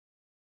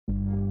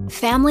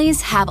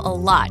Families have a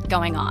lot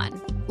going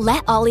on.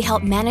 Let Ollie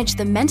help manage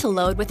the mental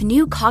load with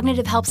new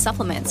cognitive help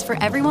supplements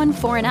for everyone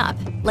 4 and up,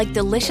 like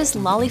delicious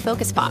Lolly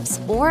Focus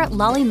Pops or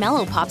Lolly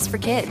Mellow Pops for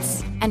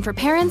kids. And for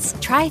parents,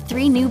 try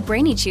 3 new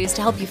Brainy Chews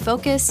to help you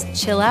focus,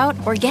 chill out,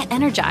 or get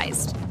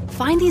energized.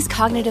 Find these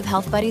cognitive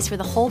health buddies for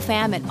the whole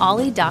fam at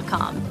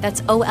ollie.com.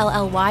 That's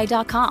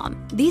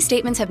OLLY.com. These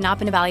statements have not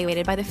been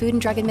evaluated by the Food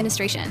and Drug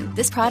Administration.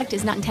 This product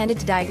is not intended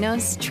to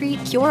diagnose,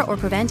 treat, cure, or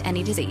prevent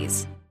any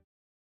disease.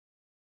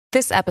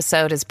 This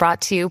episode is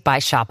brought to you by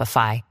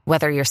Shopify.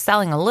 Whether you're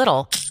selling a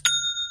little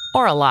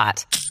or a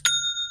lot,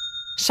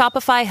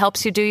 Shopify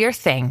helps you do your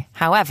thing,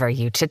 however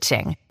you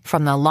cha-ching.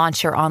 From the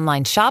launch your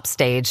online shop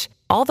stage,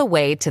 all the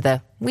way to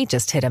the we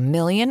just hit 1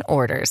 million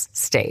orders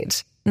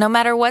stage. No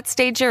matter what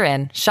stage you're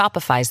in,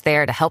 Shopify's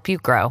there to help you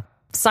grow.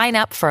 Sign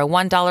up for a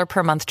 $1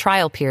 per month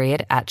trial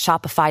period at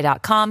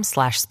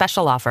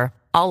shopify.com/special offer,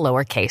 all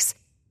lowercase.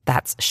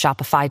 That's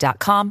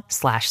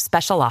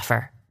shopify.com/special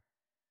offer.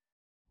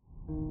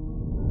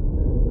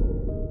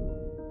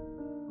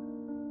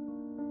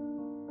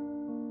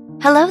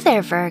 Hello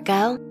there,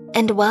 Virgo,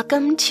 and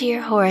welcome to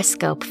your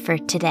horoscope for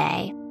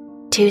today,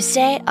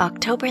 Tuesday,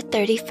 October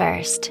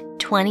 31st,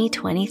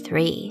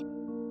 2023.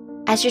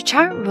 As your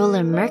chart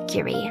ruler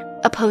Mercury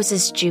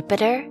opposes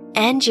Jupiter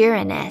and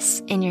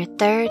Uranus in your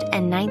 3rd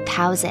and 9th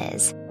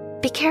houses,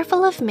 be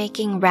careful of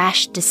making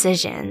rash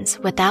decisions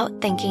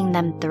without thinking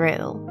them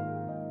through.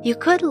 You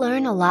could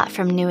learn a lot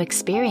from new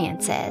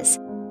experiences,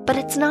 but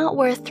it's not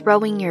worth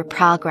throwing your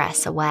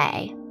progress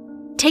away.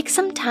 Take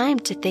some time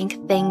to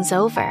think things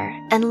over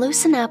and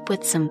loosen up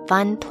with some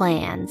fun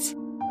plans.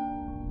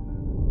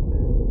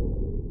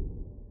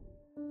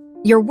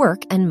 Your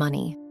work and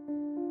money.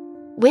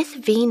 With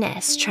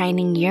Venus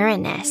trining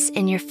Uranus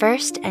in your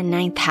 1st and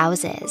 9th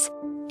houses,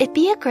 it'd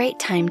be a great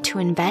time to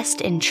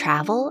invest in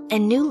travel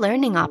and new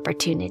learning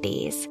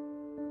opportunities.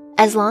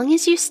 As long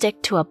as you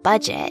stick to a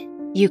budget,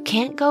 you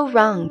can't go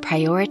wrong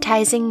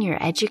prioritizing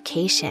your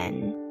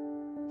education.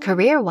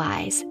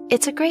 Career-wise,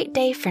 it's a great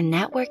day for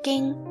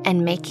networking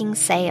and making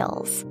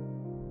sales.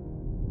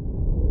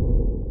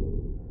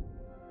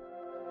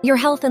 Your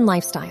health and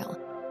lifestyle.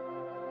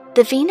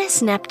 The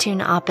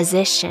Venus-Neptune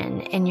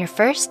opposition in your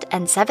 1st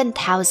and 7th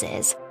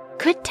houses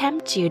could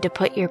tempt you to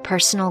put your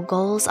personal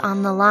goals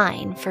on the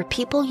line for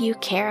people you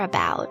care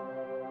about.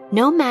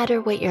 No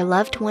matter what your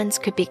loved ones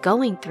could be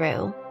going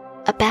through,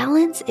 a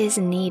balance is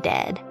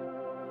needed.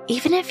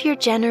 Even if your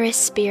generous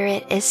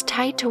spirit is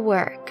tied to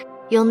work,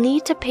 you'll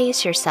need to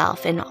pace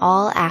yourself in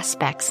all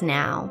aspects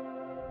now.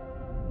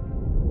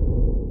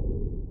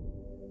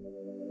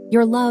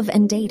 Your love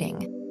and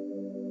dating.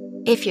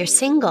 If you're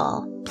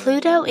single,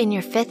 Pluto in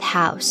your 5th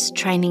house,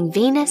 trining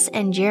Venus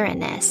and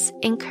Uranus,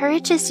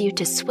 encourages you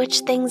to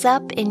switch things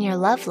up in your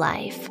love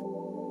life.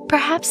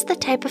 Perhaps the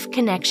type of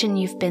connection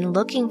you've been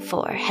looking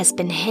for has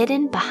been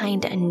hidden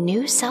behind a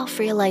new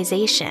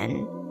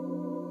self-realization.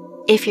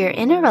 If you're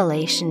in a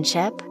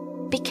relationship,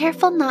 be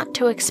careful not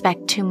to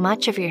expect too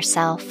much of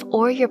yourself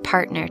or your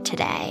partner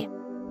today.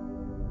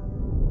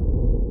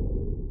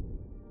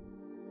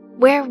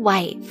 Wear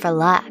white for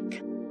luck.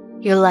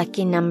 Your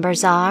lucky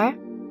numbers are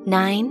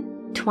 9,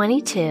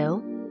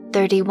 22,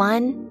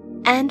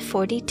 31, and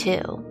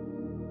 42.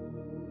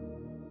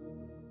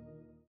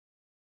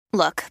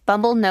 Look,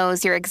 Bumble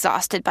knows you're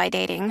exhausted by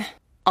dating.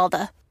 All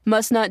the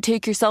must not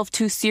take yourself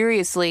too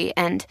seriously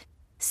and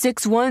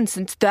 6'1"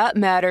 since that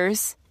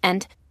matters.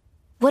 And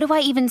what do I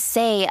even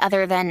say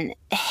other than,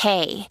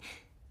 hey?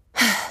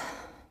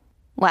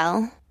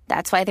 Well,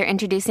 that's why they're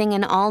introducing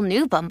an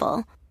all-new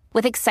Bumble,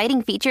 with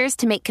exciting features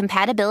to make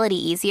compatibility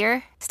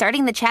easier,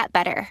 starting the chat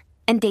better,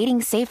 and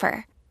dating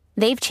safer.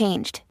 They've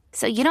changed,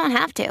 so you don't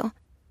have to.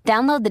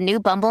 Download the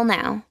new Bumble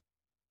now.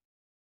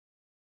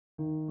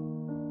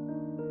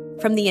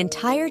 From the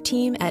entire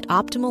team at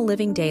Optimal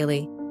Living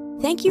Daily,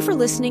 thank you for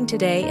listening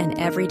today and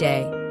every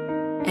day.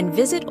 And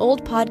visit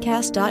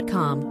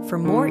oldpodcast.com for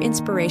more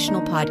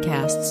inspirational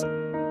podcasts.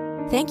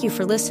 Thank you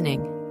for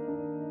listening.